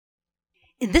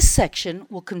In this section,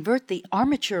 we'll convert the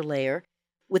armature layer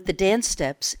with the dance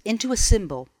steps into a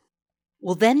symbol.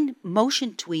 We'll then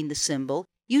motion tween the symbol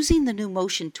using the new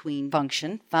motion tween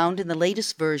function found in the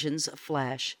latest versions of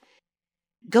Flash.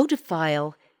 Go to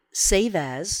File, Save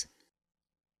As,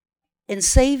 and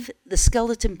save the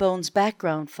Skeleton Bones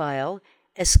background file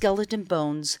as Skeleton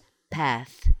Bones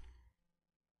Path.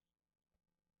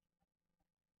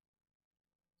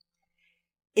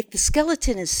 If the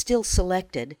skeleton is still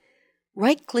selected,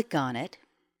 right-click on it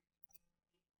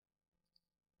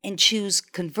and choose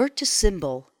Convert to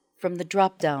Symbol from the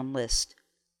drop-down list.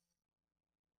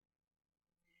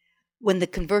 When the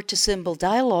Convert to Symbol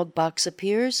dialog box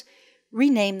appears,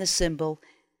 rename the symbol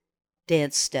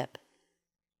Dance Step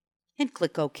and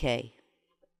click OK.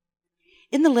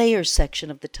 In the Layers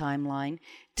section of the timeline,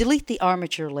 delete the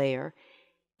armature layer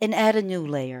and add a new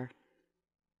layer.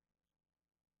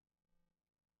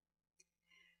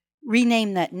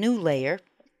 Rename that new layer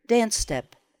Dance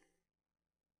Step.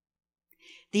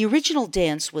 The original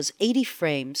dance was 80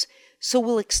 frames, so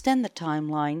we'll extend the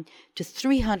timeline to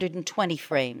 320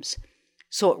 frames,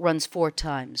 so it runs 4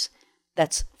 times.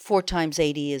 That's 4 times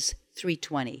 80 is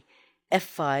 320.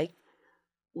 F5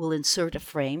 will insert a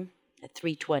frame at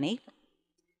 320.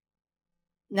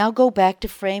 Now go back to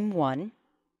frame 1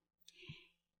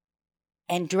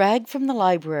 and drag from the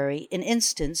library an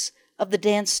instance of the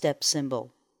dance step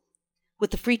symbol.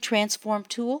 With the free transform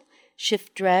tool,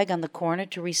 shift drag on the corner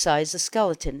to resize the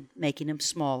skeleton, making him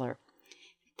smaller.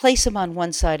 Place him on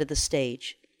one side of the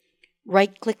stage.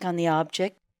 Right-click on the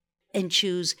object and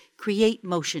choose Create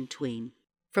Motion Tween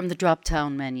from the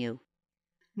drop-down menu.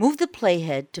 Move the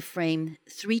playhead to frame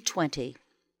 320,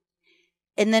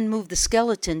 and then move the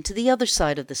skeleton to the other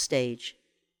side of the stage.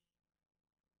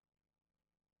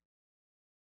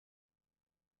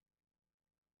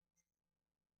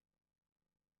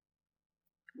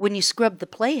 When you scrub the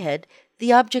playhead,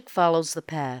 the object follows the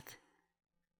path.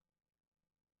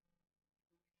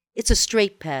 It's a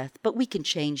straight path, but we can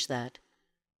change that.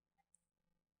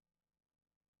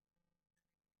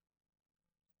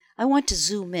 I want to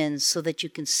zoom in so that you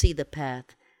can see the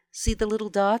path. See the little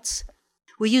dots?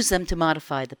 We'll use them to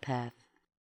modify the path.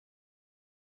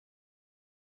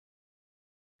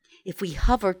 If we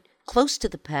hover close to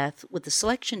the path with the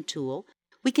selection tool,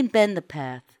 we can bend the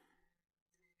path.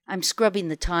 I'm scrubbing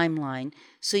the timeline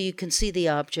so you can see the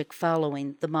object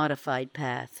following the modified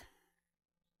path.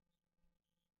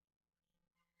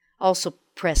 Also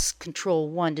press Ctrl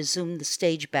 1 to zoom the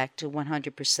stage back to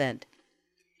 100%.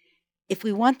 If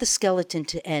we want the skeleton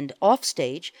to end off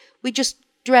stage, we just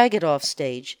drag it off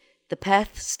stage. The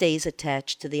path stays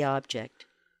attached to the object.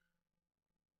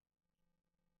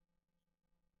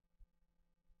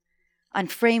 On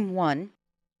frame 1,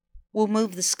 we'll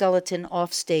move the skeleton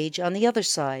off stage on the other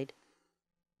side,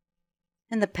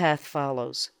 and the path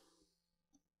follows.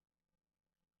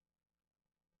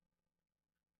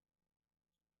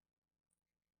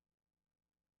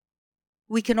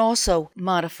 We can also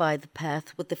modify the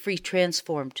path with the free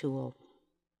transform tool.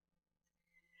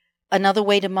 Another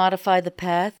way to modify the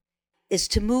path is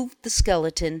to move the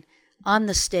skeleton on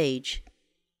the stage.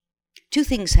 2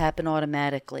 things happen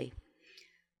automatically.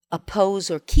 A pose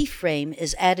or keyframe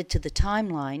is added to the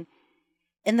timeline,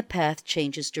 and the path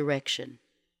changes direction.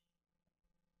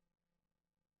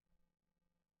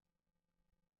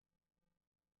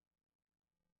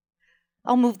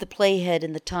 I'll move the playhead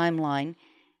in the timeline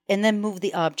and then move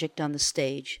the object on the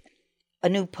stage. A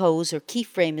new pose or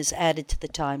keyframe is added to the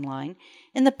timeline,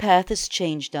 and the path is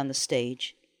changed on the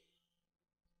stage.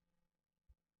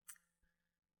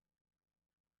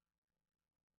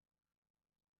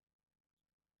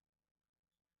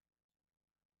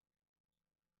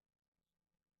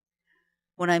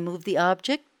 When I move the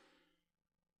object,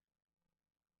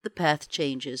 the path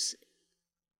changes.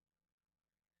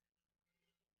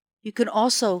 You can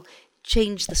also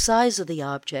change the size of the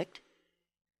object,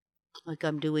 like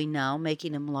I'm doing now,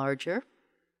 making him larger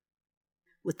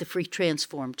with the free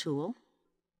transform tool.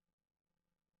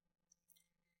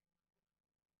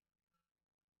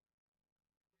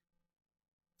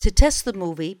 To test the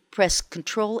movie, press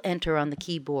Ctrl-Enter on the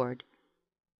keyboard.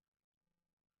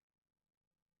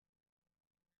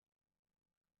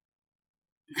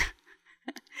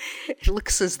 It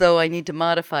looks as though I need to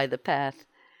modify the path.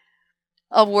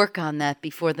 I'll work on that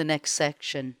before the next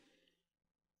section.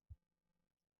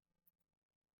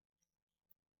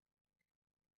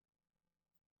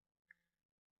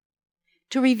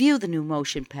 To review the new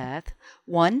motion path,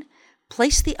 1.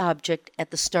 Place the object at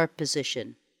the start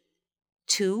position.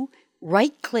 2.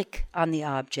 Right-click on the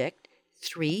object.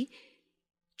 3.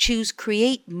 Choose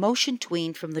Create Motion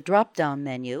Tween from the drop-down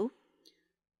menu.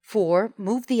 4.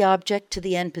 Move the object to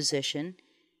the end position.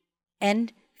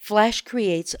 And Flash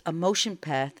creates a motion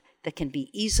path that can be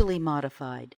easily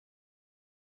modified.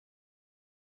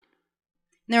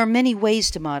 There are many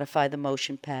ways to modify the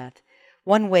motion path.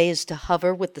 One way is to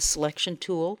hover with the selection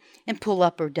tool and pull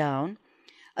up or down.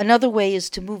 Another way is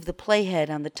to move the playhead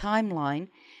on the timeline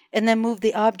and then move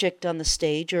the object on the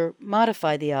stage or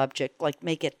modify the object, like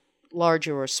make it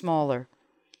larger or smaller.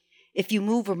 If you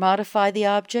move or modify the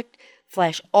object,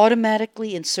 Flash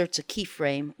automatically inserts a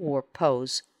keyframe or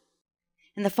pose.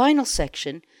 In the final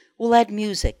section, we'll add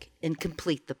music and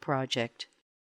complete the project.